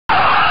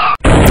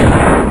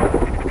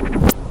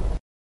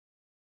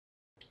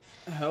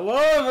Hello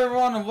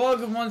everyone and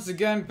welcome once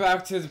again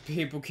back to the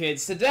People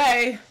Kids.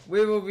 Today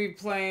we will be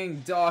playing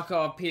Dark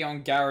RP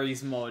on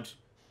Garry's mod.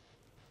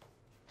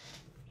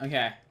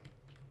 Okay.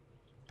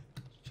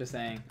 Just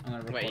saying, I'm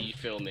gonna record. Wait, are you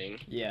filming?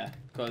 Yeah,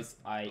 because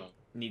I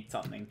need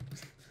something.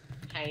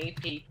 Hey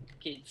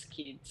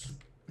kids.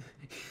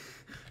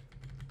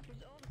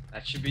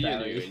 That should be your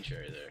new intro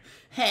though.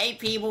 Hey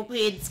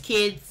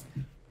kids.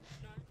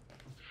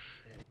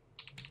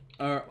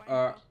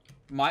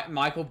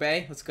 Michael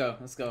Bay, let's go.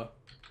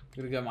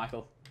 We're gonna go,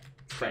 Michael.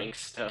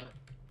 Prankster.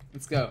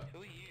 Let's go.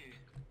 Who are you?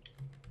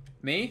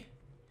 Me?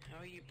 How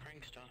are you,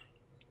 prankster?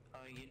 Oh,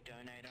 you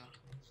donator.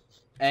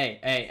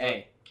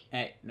 Hey.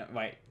 No,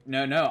 wait.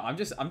 No. I'm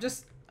just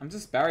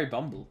Barry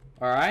Bumble.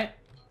 All right.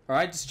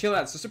 Just chill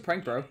out. It's just a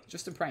prank, bro.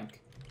 Just a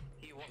prank.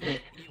 You what? You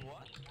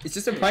what? It's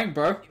just a prank,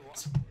 bro.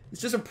 It's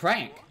just a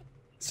prank.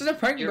 It's just a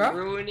prank, bro.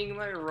 You're ruining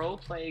my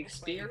roleplay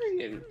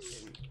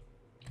experience.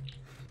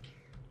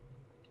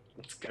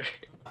 Let's go.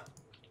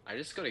 I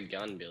just got a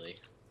gun, Billy.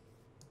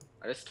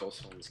 I just stole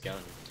someone's gun.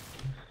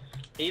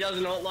 He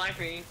does not like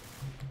me.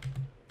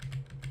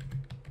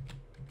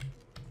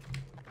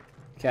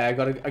 Okay, I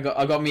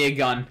got me a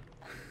gun.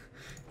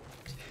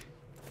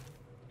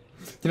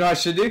 You know what I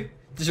should do?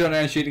 Just run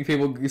around shooting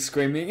people,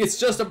 screaming, "It's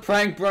just a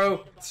prank,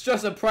 bro! It's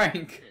just a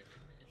prank!"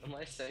 Am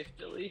I safe,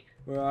 Billy?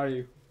 Where are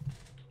you?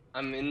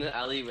 I'm in the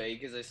alleyway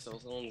because I stole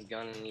someone's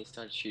gun and he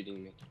started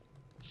shooting me.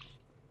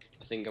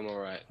 I think I'm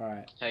alright.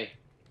 Alright. Hey.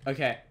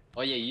 Okay.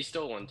 Oh yeah, you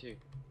stole one too.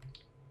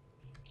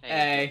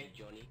 Hey.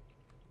 Johnny.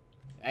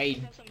 Hey.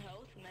 Have some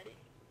health, medic.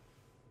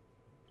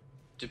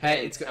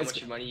 Depends how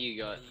much money you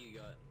got.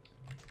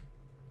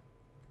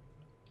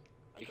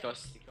 It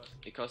cost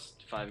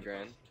 $5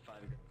 grand.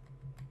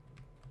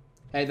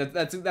 Hey,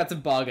 that's a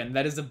bargain.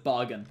 That is a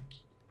bargain.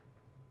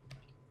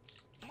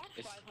 How much?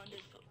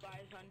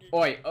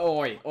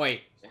 500.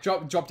 Oi.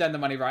 Drop down the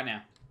money right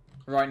now.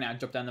 Right now,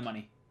 drop down the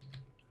money.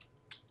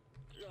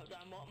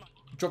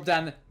 Drop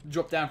down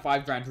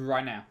 $5 grand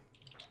right now.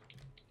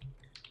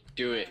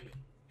 Do it.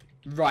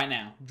 Right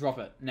now. Drop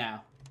it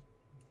now.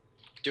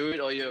 Do it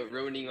or you're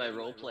ruining my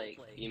roleplay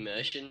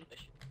immersion.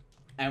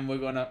 And we're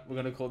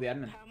gonna call the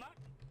admin. How much?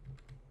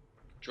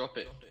 Drop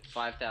it.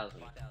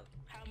 5,000.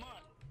 How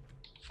much?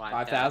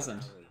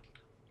 5,000.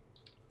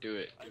 Do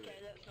it. Okay,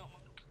 that's not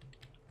much.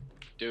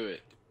 Do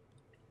it.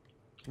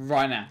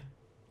 Right now.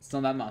 It's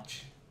not that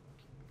much.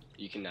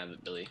 You can have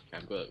it, Billy.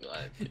 I've got it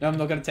live. No, I'm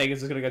not gonna take it.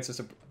 It's just gonna go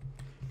to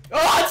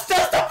Oh, it's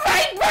just a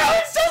prank, bro!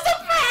 It's just a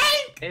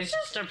prank! It's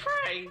just a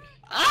prank!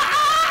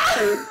 Ah!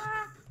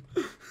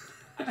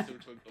 I still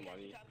took the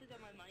money. Can I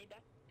my money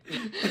back?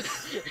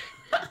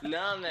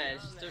 Nah, man.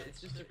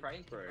 It's just a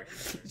prank, bro.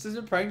 It's just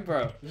a prank,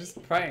 bro. It's just a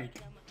prank.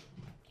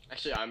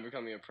 Actually, I'm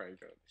becoming a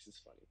pranker. This is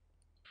funny.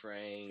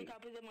 Prank. Can I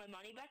put my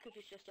money back if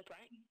it's just a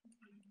prank?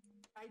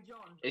 Hey,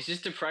 John. It's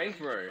just a prank,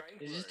 bro.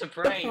 It's just a It's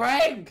prank. a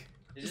prank!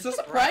 It's just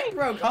a prank,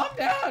 bro. Calm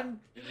down.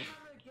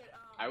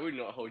 I would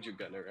not hold your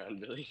gun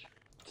around, Billy.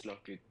 It's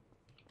not good.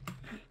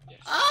 Yes.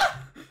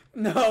 Ah!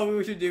 No,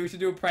 we should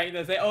do a prank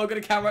and say, "Oh, I got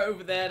a camera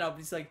over there," and I'll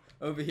be just like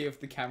over here with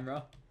the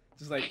camera,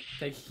 just like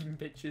taking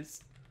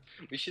pictures.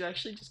 We should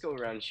actually just go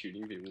around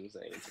shooting people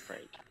saying it's a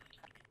prank.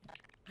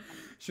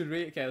 Should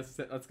we? Okay,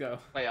 let's go.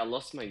 Wait, I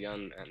lost my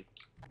gun, and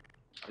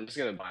I'm just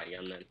gonna buy a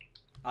gun then.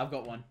 I've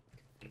got one.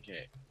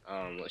 Okay,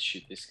 let's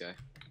shoot this guy.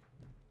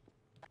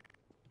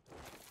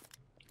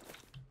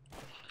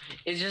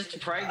 It's just a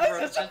prank, bro.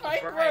 It's just a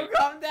prank, bro.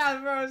 Calm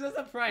down, bro. It's just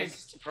a prank. It's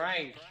just a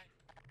prank.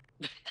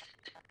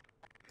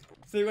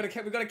 So we got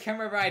a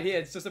camera right here.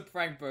 It's just a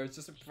prank, bro. It's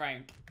just a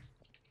prank.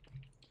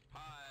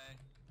 Hi.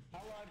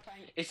 Hello,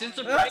 prank. It's just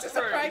a No, prank, it's just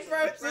a prank,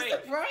 bro. It's just a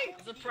prank.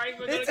 It's a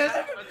prank. It's just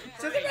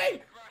a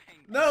prank.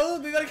 No,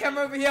 we got a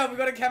camera over here. We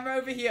got a camera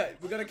over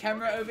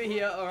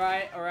here. All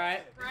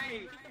right.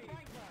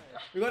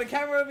 We got a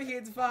camera over here.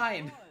 It's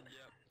fine.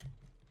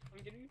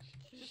 I'm getting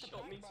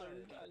shot me so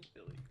bad,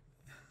 Billy.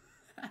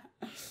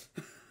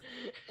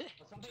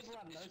 Some people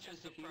have no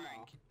sense of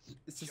humor.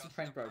 It's just a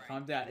prank, bro.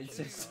 Calm down. It's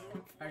just a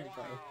prank,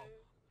 bro. I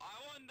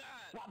want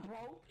that. What,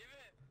 bro? Give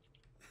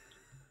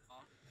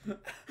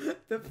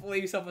it. The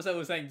police officer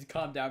was saying,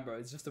 "Calm down, bro.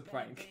 It's just a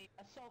prank."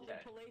 Assault the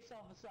police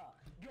officer.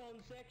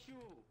 Gun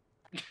sexual.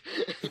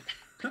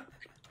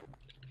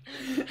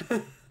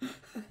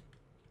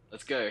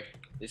 Let's go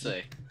this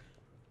way.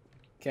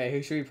 Okay,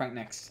 who should we prank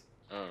next?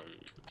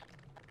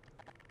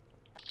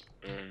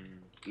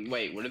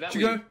 Wait, what about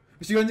We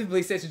should go into the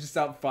police station and just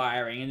start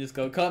firing and just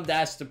go, "Calm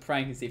down, it's just a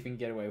prank," and see if we can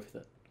get away with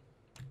it.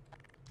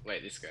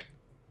 Wait, this guy.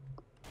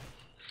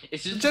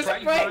 It's It's just a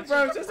prank,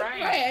 bro. It's just a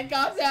prank.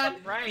 Calm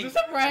down. It's just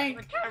a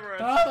prank.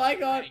 Oh my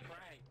god.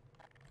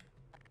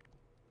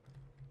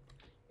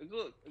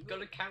 Look, we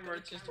got a camera.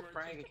 It's just a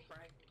prank.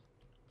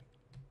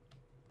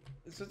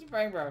 It's just a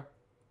prank, bro.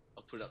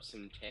 I'll put up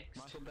some text.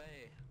 Michael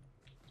Bay.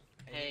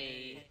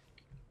 Hey.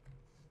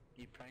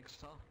 You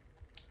prankster.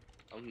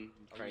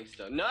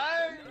 Prankster. No!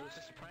 It was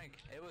just a prank.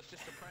 It was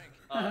just a prank.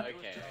 Oh, It was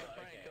okay. just a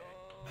prank.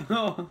 Okay.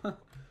 Oh. Oh.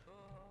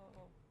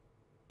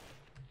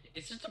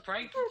 It's just a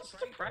prank. It's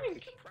just a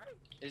prank.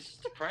 It's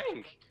just a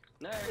prank.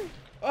 No.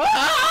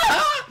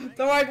 Ah!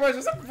 Don't worry, boys.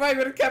 Just a prank.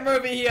 We're gonna camera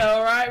over here.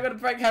 All right, we're gonna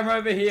prank camera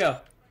over here.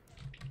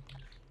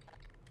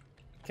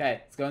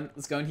 Okay,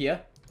 let's go in here.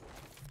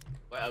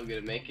 Wait, I'm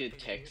gonna make a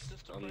It's text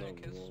just a on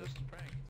prank, the it's wall. just a prank.